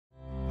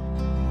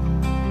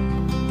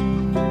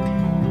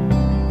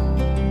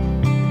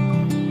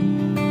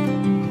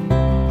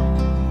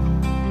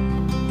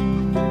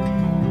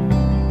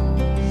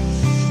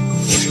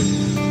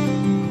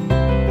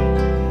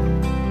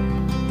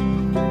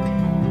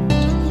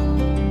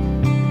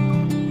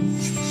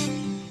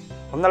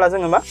हमना ला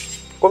जोङो मा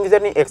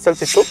कम्पिउटारनि एक्सेल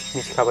शीटखौ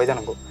मिथिखाबाय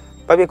जानांगौ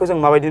बा बेखौ जों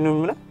माबायदि नुनो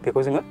मोनो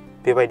बेखौ जोङो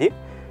बेबायदि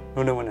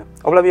नुनो मोनो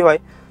अब्ला बेवहाय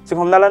जों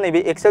हमना ला नैबे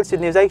एक्सेल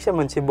शीटनि जायखिजाया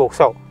मोनसे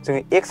बक्सआव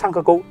जोङो x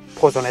हांखोखौ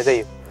फज'नाय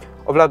जायो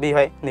अब्ला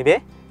बेवहाय नैबे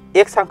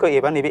x हांखो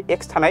एबा नैबे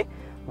x थानाय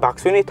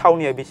बाक्सुनि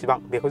थावनिया बेसेबां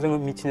बेखौ जोङो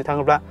मिथिनो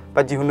थाङोब्ला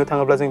बा दिहुननो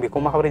थाङोब्ला जों बेखौ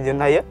माबोरै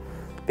दिहुननो हायो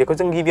बेखौ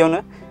जों गिबियावनो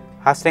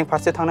हास्रें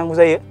फारसे थांनांगौ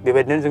जायो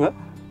बेबायदिनो जोङो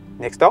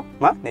नेक्स्टआव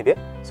मा नैबे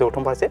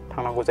जौथुम फारसे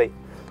थांनांगौ जायो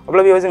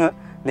अब्ला बेवहाय जोङो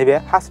नैबे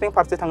हास्रें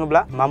फारसे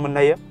थाङोब्ला मा मोननो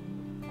हायो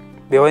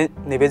बेवहाय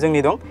नैबे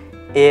जोंनि दं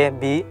A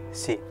B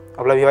C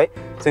अब्ला बेवहाय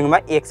जोङो मा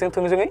x जों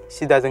थोंजोङै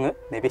सिदा जोङो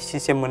नैबे C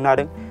सिम मोननो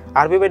हादों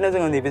आरो बेबायदिनो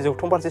जोङो नैबे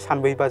जौथुम फारसे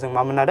सानबोयोबा जों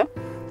मा मोननो हादों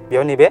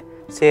बेयाव नैबे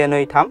 1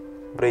 2 3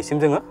 4 सिम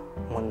जोङो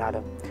मोननो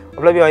हादों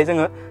अब्ला बेवहाय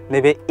जोङो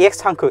नैबे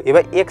x हांखो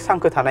एबा x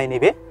हांखो थानाय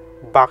नैबे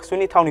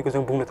बाक्सुनि थावनिखौ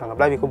जों बुंनो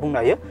थाङोब्ला बेखौ बुंनो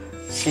हायो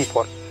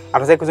C4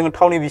 आरो जायखौ जोङो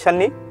थावनि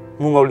बिसाननि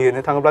मुङाव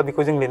लिरनो थाङोब्ला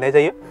बेखौ जों लिरनाय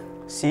जायो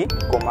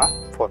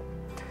C,4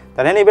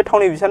 दानिया नैबे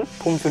थावनि बिसान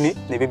फुंसुनि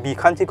नैबे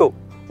बिखान्थिखौ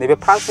नैबे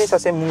फ्रान्सनि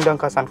सासे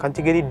मुंदांखा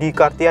सानखान्थिगिरि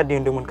डिकार्टेआ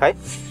दिहुनदोंमोनखाय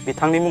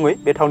बिथांनि मुङै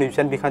बे थावनि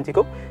बिसान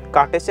बिखान्थिखौ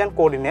कार्टेसियान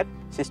कोअर्डिनेट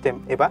सिस्टेम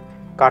एबा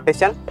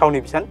कार्टेसियान थावनि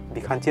बिसान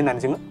बिखान्थि होननानै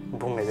जोङो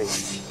बुंनाय जायो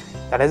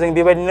दानिया जों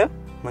बेबायदिनो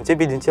मोनसे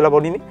बिदिन्थि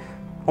लाबावदिनि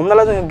हमना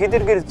ला जोङो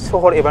गिदिर गिदिर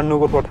सहर एबा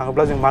नोगोरफ्राव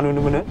थाङोब्ला जों मा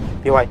नुनो मोनो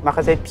बेवहाय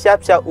माखासे फिसा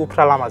फिसा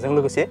उफ्रा लामाजों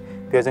लोगोसे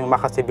बेयाव जों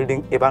माखासे बिल्डिं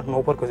एबा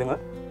न'फोरखौ जोङो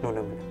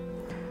नुनो मोनो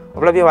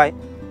अब्ला बेवहाय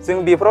जों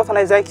बेफोराव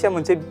थानाय जायखिजाया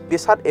मोनसे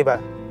बेसाद एबा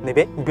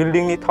नैबे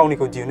बिल्डिंनि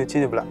थावनिखौ दिहुननो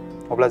थिनोब्ला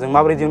अब्ला जों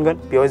माबोरै दिहुनगोन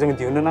बेवहाय जों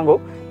दिहुननो नांगौ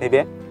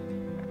नैबे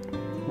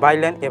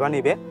बायलेन एबा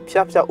नैबे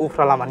फिसा फिसा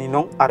उफ्रा लामानि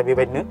नं आरो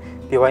बेबायदिनो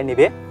बेवहाय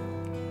नैबे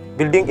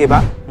बिल्डिं एबा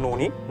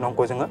न'नि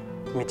नंखौ जोङो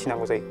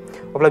मिथिनांगौ जायो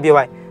अब्ला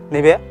बेवहाय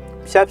नैबे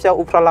फिसा फिसा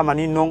उफ्रा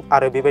लामानि नं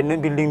आरो बेबायदिनो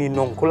बिल्डिंनि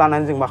नंखौ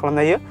लानानै जों मा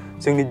खालामनो हायो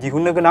जोंनि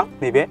दिहुननो गोनां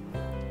नैबे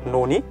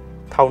न'नि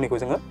थावनिखौ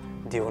जोङो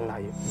दिहुननो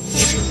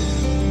हायो